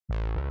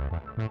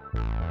One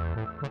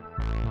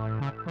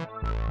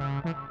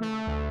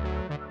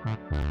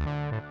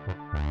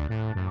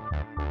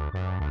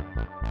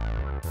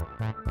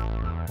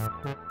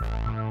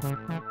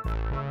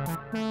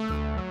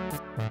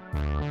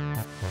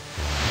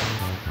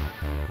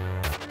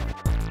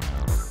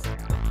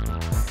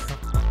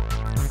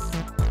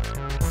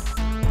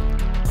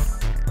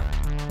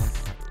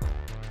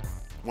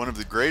of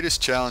the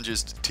greatest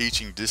challenges to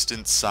teaching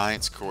distance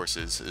science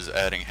courses is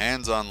adding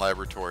hands-on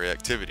laboratory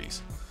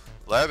activities.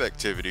 Lab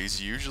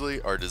activities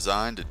usually are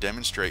designed to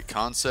demonstrate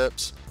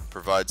concepts,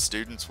 provide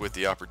students with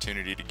the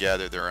opportunity to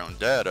gather their own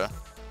data,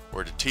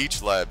 or to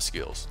teach lab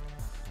skills.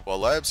 While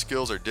lab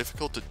skills are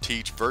difficult to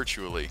teach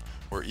virtually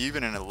or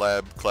even in a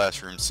lab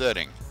classroom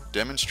setting,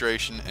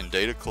 demonstration and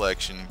data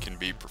collection can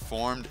be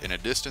performed in a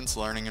distance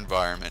learning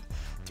environment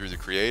through the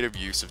creative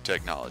use of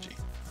technology.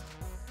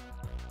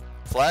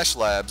 Flash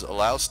labs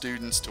allow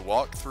students to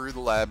walk through the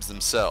labs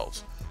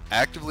themselves,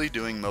 actively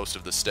doing most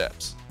of the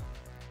steps.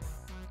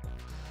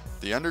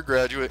 The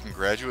undergraduate and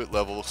graduate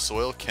level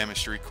soil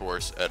chemistry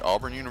course at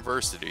Auburn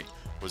University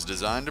was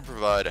designed to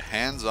provide a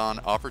hands-on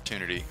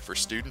opportunity for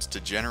students to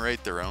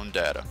generate their own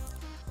data.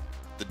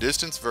 The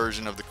distance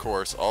version of the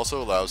course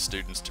also allows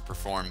students to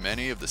perform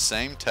many of the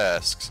same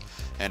tasks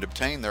and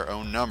obtain their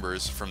own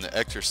numbers from the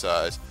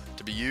exercise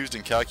to be used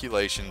in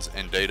calculations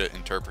and data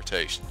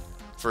interpretation.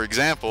 For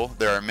example,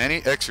 there are many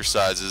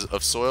exercises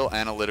of soil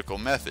analytical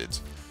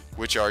methods,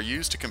 which are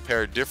used to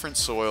compare different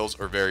soils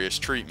or various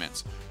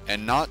treatments,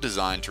 and not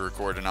designed to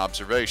record an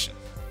observation.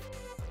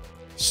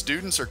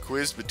 Students are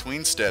quizzed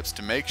between steps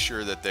to make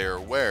sure that they are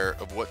aware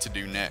of what to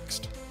do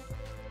next.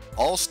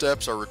 All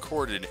steps are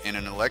recorded in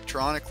an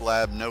electronic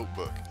lab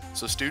notebook,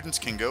 so students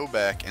can go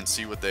back and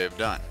see what they have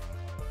done.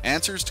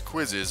 Answers to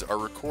quizzes are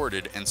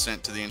recorded and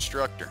sent to the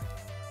instructor.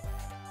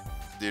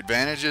 The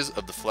advantages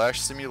of the flash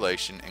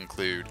simulation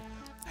include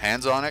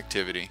hands-on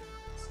activity,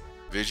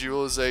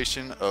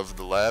 visualization of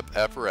the lab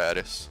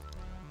apparatus,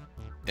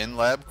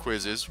 in-lab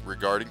quizzes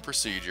regarding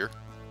procedure,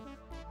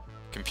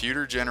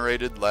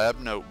 computer-generated lab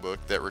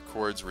notebook that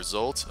records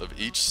results of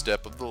each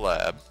step of the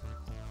lab,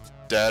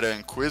 data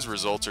and quiz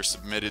results are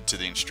submitted to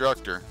the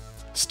instructor.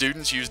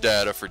 Students use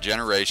data for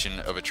generation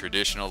of a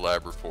traditional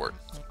lab report.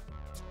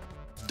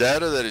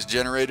 Data that is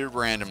generated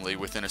randomly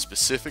within a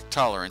specific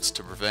tolerance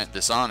to prevent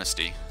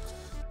dishonesty.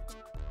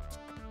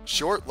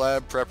 Short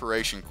lab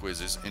preparation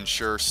quizzes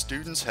ensure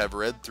students have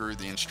read through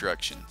the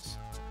instructions.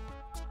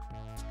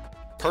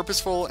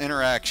 Purposeful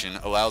interaction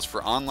allows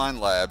for online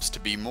labs to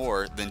be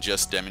more than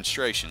just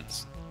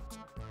demonstrations.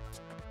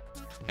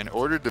 In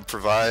order to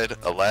provide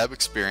a lab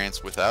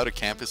experience without a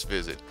campus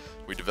visit,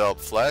 we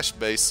developed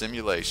flash-based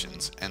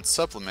simulations and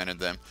supplemented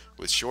them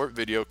with short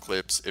video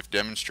clips if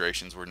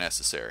demonstrations were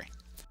necessary.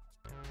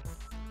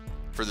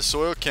 For the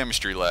soil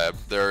chemistry lab,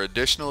 there are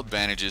additional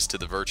advantages to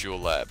the virtual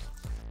lab.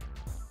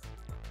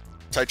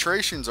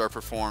 Titrations are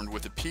performed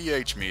with a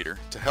pH meter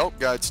to help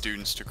guide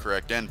students to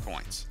correct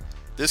endpoints.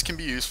 This can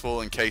be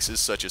useful in cases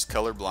such as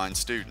colorblind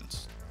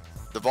students.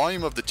 The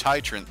volume of the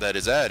titrant that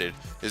is added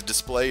is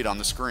displayed on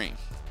the screen.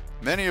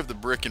 Many of the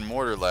brick and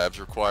mortar labs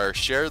require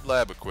shared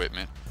lab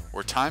equipment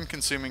or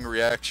time-consuming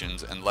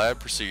reactions and lab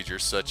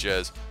procedures such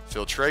as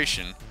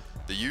filtration,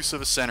 the use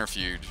of a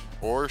centrifuge,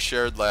 or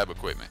shared lab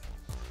equipment.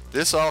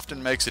 This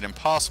often makes it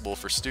impossible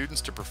for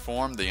students to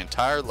perform the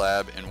entire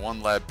lab in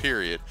one lab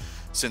period,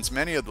 since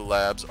many of the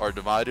labs are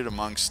divided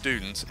among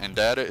students and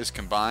data is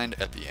combined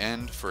at the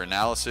end for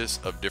analysis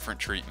of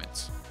different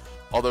treatments.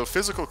 Although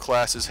physical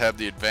classes have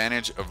the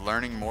advantage of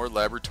learning more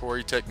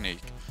laboratory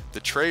technique, the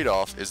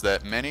trade-off is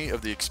that many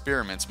of the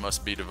experiments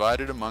must be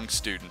divided among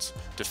students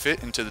to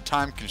fit into the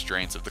time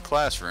constraints of the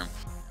classroom.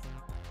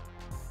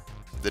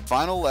 The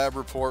final lab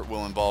report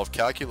will involve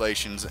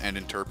calculations and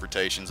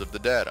interpretations of the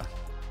data.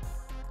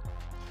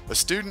 A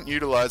student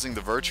utilizing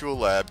the virtual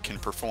lab can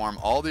perform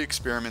all the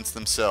experiments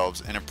themselves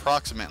in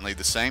approximately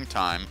the same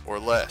time or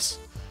less.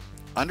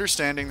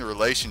 Understanding the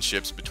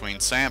relationships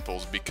between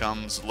samples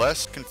becomes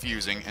less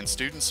confusing and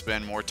students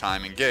spend more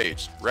time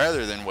engaged,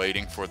 rather than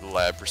waiting for the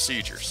lab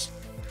procedures.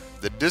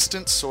 The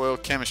distance soil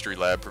chemistry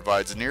lab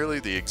provides nearly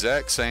the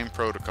exact same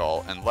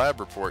protocol and lab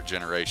report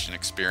generation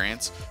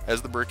experience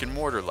as the brick and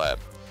mortar lab.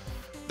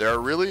 There are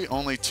really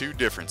only two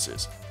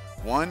differences.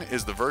 One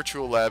is the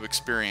virtual lab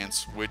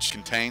experience, which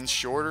contains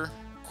shorter,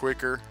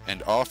 quicker,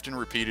 and often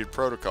repeated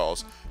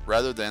protocols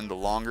rather than the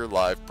longer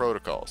live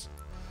protocols.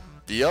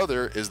 The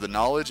other is the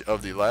knowledge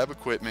of the lab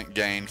equipment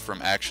gained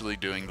from actually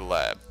doing the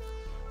lab.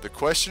 The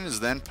question is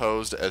then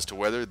posed as to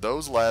whether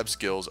those lab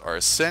skills are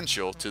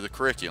essential to the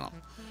curriculum.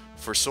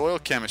 For soil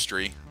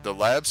chemistry, the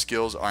lab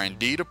skills are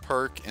indeed a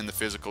perk in the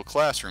physical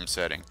classroom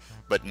setting,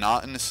 but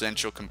not an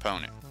essential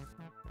component.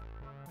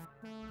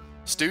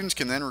 Students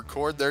can then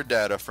record their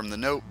data from the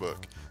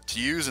notebook to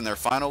use in their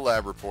final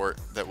lab report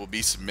that will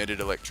be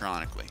submitted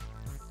electronically.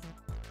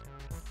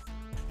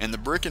 In the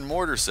brick and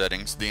mortar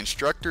settings, the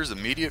instructor's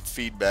immediate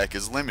feedback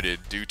is limited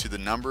due to the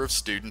number of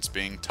students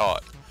being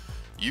taught.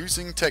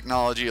 Using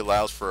technology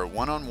allows for a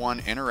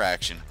one-on-one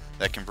interaction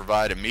that can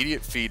provide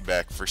immediate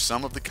feedback for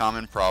some of the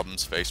common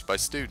problems faced by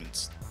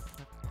students.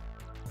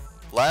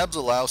 Labs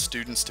allow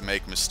students to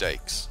make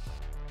mistakes.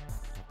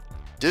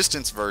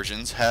 Distance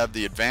versions have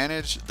the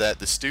advantage that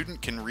the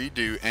student can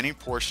redo any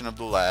portion of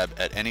the lab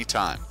at any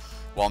time,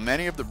 while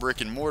many of the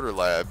brick and mortar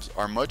labs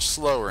are much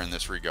slower in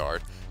this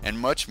regard and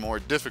much more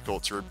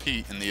difficult to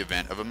repeat in the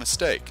event of a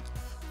mistake.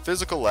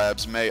 Physical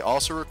labs may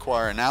also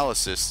require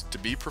analysis to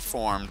be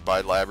performed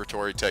by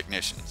laboratory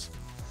technicians.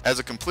 As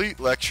a complete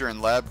lecture and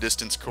lab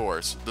distance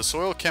course, the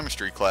soil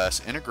chemistry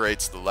class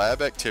integrates the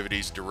lab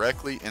activities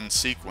directly in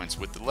sequence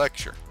with the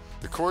lecture.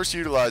 The course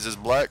utilizes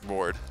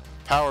Blackboard,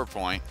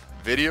 PowerPoint,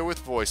 video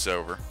with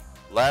voiceover,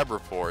 lab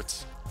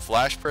reports,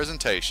 flash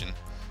presentation,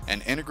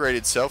 and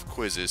integrated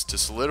self-quizzes to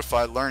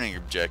solidify learning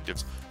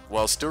objectives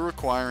while still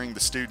requiring the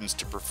students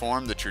to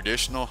perform the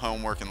traditional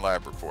homework and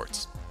lab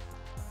reports.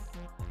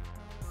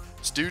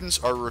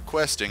 Students are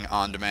requesting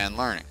on-demand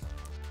learning.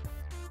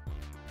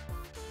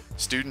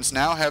 Students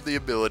now have the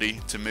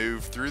ability to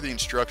move through the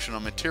instructional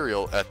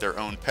material at their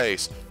own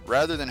pace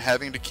rather than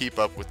having to keep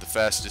up with the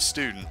fastest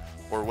student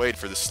or wait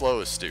for the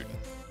slowest student.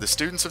 The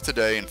students of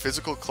today in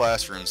physical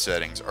classroom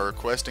settings are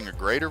requesting a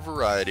greater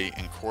variety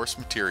in course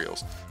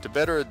materials to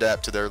better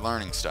adapt to their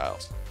learning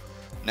styles.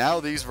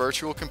 Now these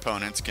virtual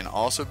components can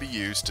also be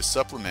used to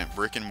supplement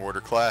brick and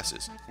mortar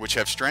classes, which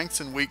have strengths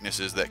and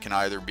weaknesses that can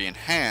either be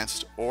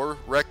enhanced or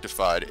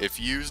rectified if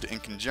used in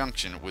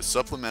conjunction with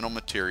supplemental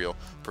material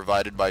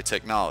provided by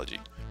technology.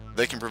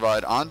 They can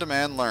provide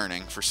on-demand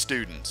learning for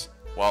students,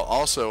 while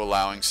also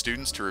allowing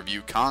students to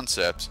review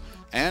concepts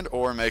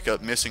and/or make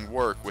up missing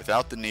work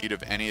without the need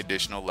of any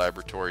additional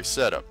laboratory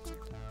setup.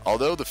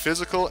 Although the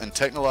physical and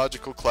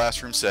technological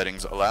classroom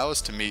settings allow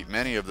us to meet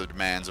many of the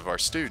demands of our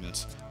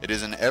students, it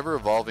is an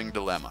ever-evolving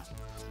dilemma.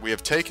 We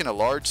have taken a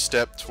large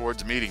step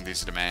towards meeting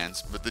these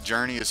demands, but the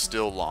journey is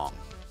still long.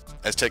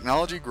 As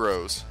technology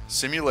grows,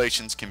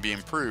 simulations can be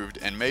improved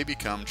and may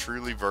become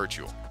truly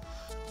virtual.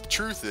 The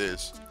truth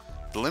is,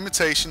 the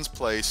limitations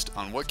placed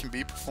on what can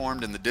be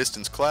performed in the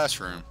distance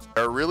classroom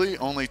are really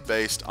only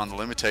based on the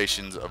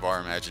limitations of our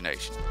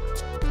imagination.